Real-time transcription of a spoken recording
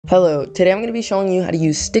Hello, today I'm going to be showing you how to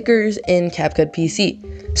use stickers in CapCut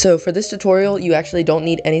PC. So for this tutorial, you actually don't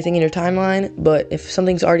need anything in your timeline, but if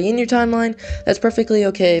something's already in your timeline, that's perfectly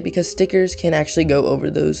okay because stickers can actually go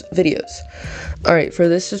over those videos. Alright, for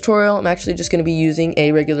this tutorial, I'm actually just going to be using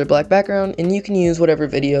a regular black background, and you can use whatever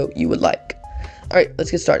video you would like. Alright,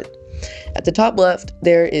 let's get started. At the top left,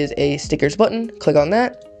 there is a stickers button. Click on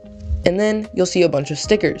that, and then you'll see a bunch of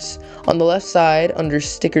stickers. On the left side, under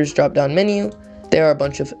stickers drop-down menu, there are a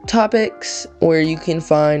bunch of topics where you can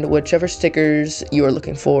find whichever stickers you are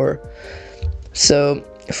looking for. So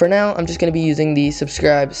for now, I'm just going to be using the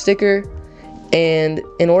subscribe sticker, and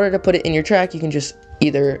in order to put it in your track, you can just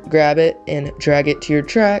either grab it and drag it to your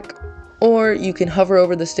track, or you can hover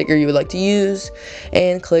over the sticker you would like to use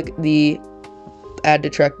and click the add to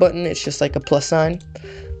track button. It's just like a plus sign,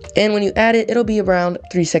 and when you add it, it'll be around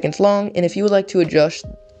 3 seconds long. And if you would like to adjust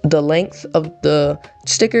the length of the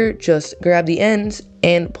sticker, just grab the ends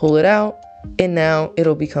and pull it out, and now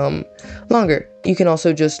it'll become longer. You can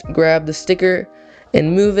also just grab the sticker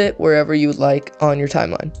and move it wherever you would like on your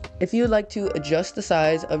timeline. If you would like to adjust the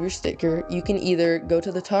size of your sticker, you can either go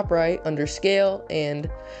to the top right under scale and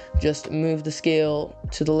just move the scale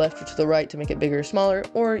to the left or to the right to make it bigger or smaller,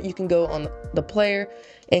 or you can go on the player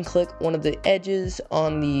and click one of the edges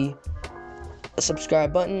on the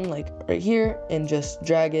subscribe button, like right here, and just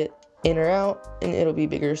drag it in or out, and it'll be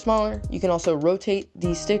bigger or smaller. You can also rotate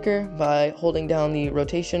the sticker by holding down the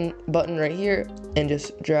rotation button right here and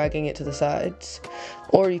just dragging it to the sides,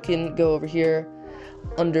 or you can go over here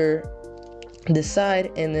under this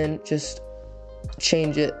side and then just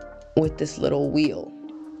change it with this little wheel.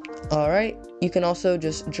 Alright, you can also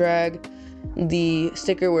just drag the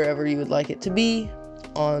sticker wherever you would like it to be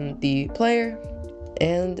on the player,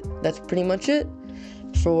 and that's pretty much it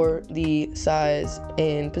for the size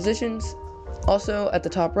and positions. Also, at the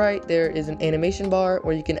top right, there is an animation bar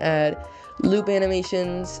where you can add loop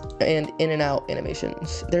animations and in and out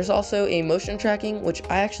animations. There's also a motion tracking, which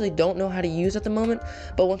I actually don't know how to use at the moment,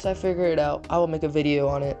 but once I figure it out, I will make a video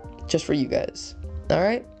on it just for you guys.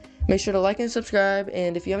 Alright, make sure to like and subscribe,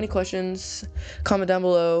 and if you have any questions, comment down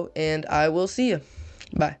below, and I will see you.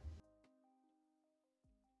 Bye.